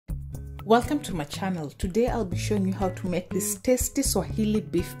Welcome to my channel. Today I'll be showing you how to make this tasty Swahili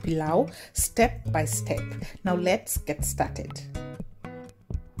beef pilau step by step. Now let's get started.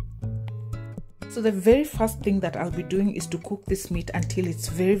 So the very first thing that I'll be doing is to cook this meat until it's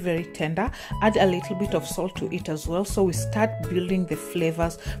very tender. Add a little bit of salt to it as well, so we start building the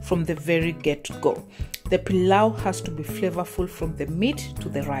flavors from the very get-go. The pilau has to be flavorful from the meat to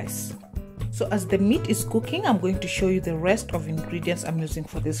the rice. So as the meat is cooking, I'm going to show you the rest of ingredients I'm using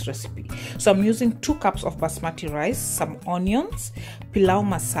for this recipe. So I'm using 2 cups of basmati rice, some onions, pilau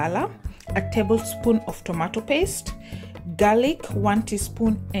masala, a tablespoon of tomato paste, garlic 1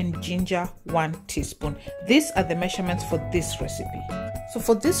 teaspoon, and ginger 1 teaspoon. These are the measurements for this recipe. So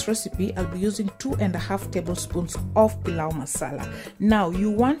for this recipe, I'll be using 2.5 tablespoons of pilau masala. Now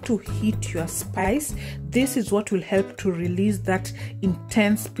you want to heat your spice. This is what will help to release that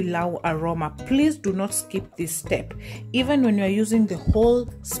intense pilau aroma. Please do not skip this step. Even when you're using the whole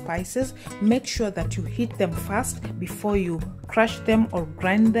spices, make sure that you heat them fast before you crush them or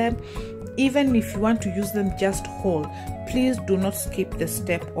grind them. Even if you want to use them just whole, please do not skip the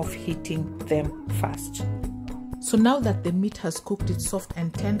step of heating them fast. So now that the meat has cooked it soft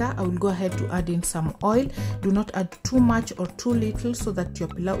and tender, I will go ahead to add in some oil. Do not add too much or too little so that your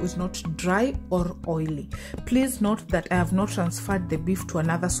pilau is not dry or oily. Please note that I have not transferred the beef to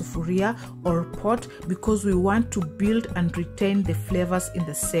another sufuria or pot because we want to build and retain the flavors in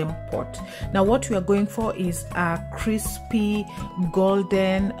the same pot. Now what we are going for is a crispy,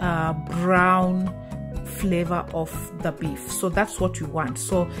 golden, brown flavor of the beef. So that's what we want.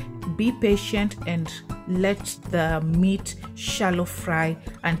 So be patient and let the meat shallow fry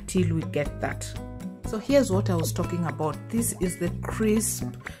until we get that. So here's what I was talking about. This is the crisp,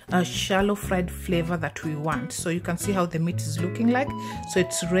 shallow fried flavor that we want. So you can see how the meat is looking like. So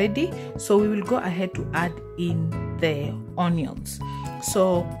it's ready. So we will go ahead to add in the onions.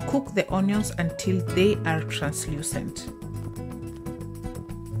 So cook the onions until they are translucent.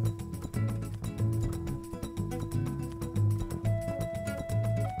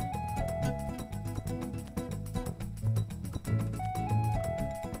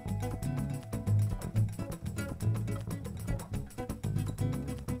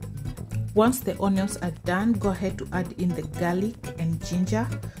 Once the onions are done, go ahead to add in the garlic and ginger.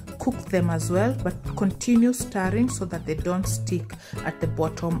 Cook them as well, but continue stirring so that they don't stick at the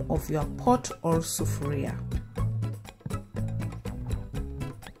bottom of your pot or sufuria.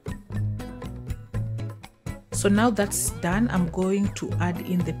 So now that's done, I'm going to add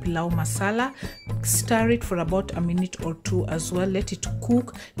in the pilau masala. Stir it for about a minute or 2 as well. Let it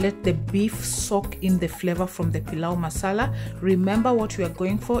cook. Let the beef soak in the flavor from the pilau masala. Remember, what we are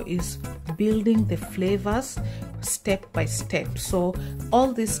going for is building the flavors step by step. So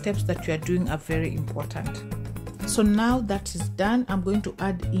all these steps that you are doing are very important. So now that is done, I'm going to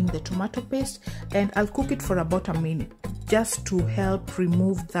add in the tomato paste and I'll cook it for about a minute, just to help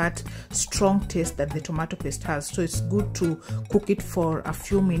remove that strong taste that the tomato paste has. So it's good to cook it for a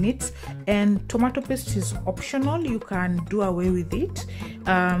few minutes, and tomato paste is optional. You can do away with it.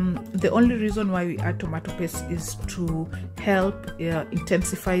 The only reason why we add tomato paste is to help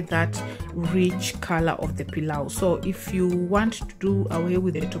intensify that rich color of the pilau. So if you want to do away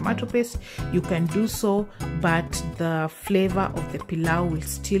with the tomato paste, you can do so, but the flavor of the pilau will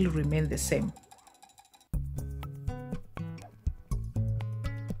still remain the same.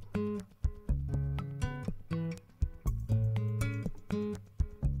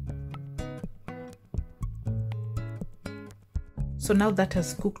 So now that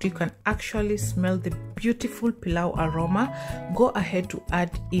has cooked, you can actually smell the beautiful pilau aroma. Go ahead to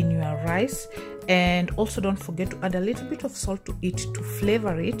add in your rice, and also don't forget to add a little bit of salt to it to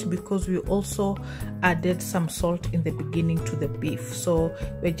flavor it, because we also added some salt in the beginning to the beef. So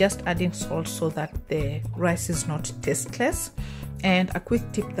we're just adding salt so that the rice is not tasteless. And a quick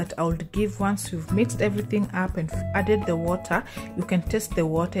tip that I would give: once you've mixed everything up and added the water, you can taste the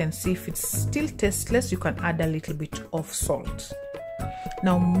water and see if it's still tasteless. You can add a little bit of salt.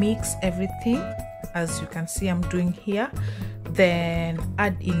 Now mix everything as you can see I'm doing here. Then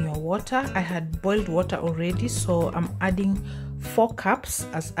add in your water. I had boiled water already, so I'm adding 4 cups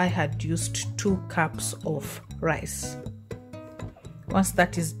as I had used 2 cups of rice. Once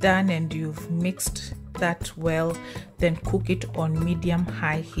that is done and you've mixed that well, then cook it on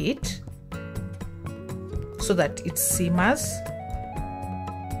medium-high heat so that it simmers.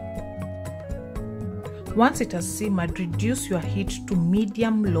 Once it has simmered, reduce your heat to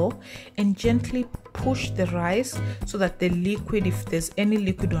medium-low and gently push the rice so that the liquid, if there's any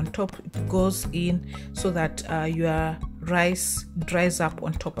liquid on top, it goes in so that your rice dries up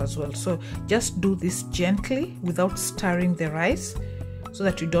on top as well. So just do this gently without stirring the rice. so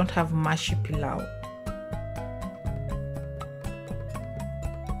that you don't have mushy pilau.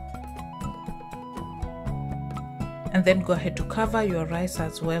 And then go ahead to cover your rice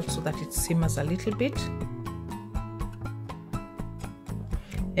as well so that it simmers a little bit.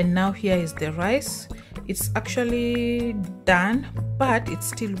 And now here is the rice. It's actually done, but it's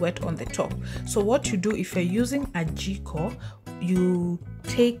still wet on the top. So what you do, if you're using a jiko, you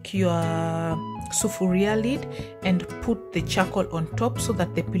take your sufuria lid and put the charcoal on top so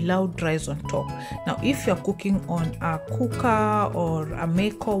that the pilau dries on top. Now if you're cooking on a cooker or a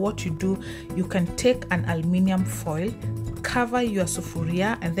meko, what you do, you can take an aluminium foil, cover your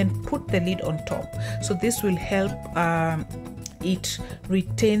sufuria, and then put the lid on top. So this will help it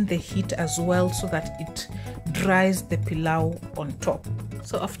retain the heat as well, so that it dries the pilau on top.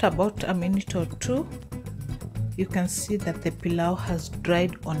 So after about a minute or two, you can see that the pilau has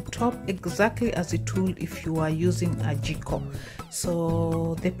dried on top exactly as it would if you are using a jiko.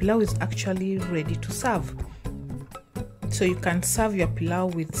 So the pilau is actually ready to serve. So you can serve your pilau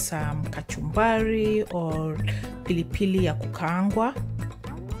with some kachumbari or pilipili ya kukaangwa.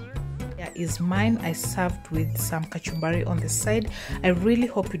 Is mine. I served with some kachumbari on the side. I really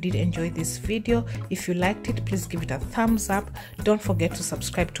hope you did enjoy this video. If you liked it, please give it a thumbs up. Don't forget to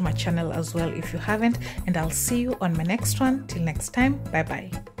subscribe to my channel as well if you haven't, and I'll see you on my next one. Till next time, bye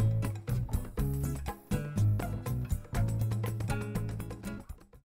bye.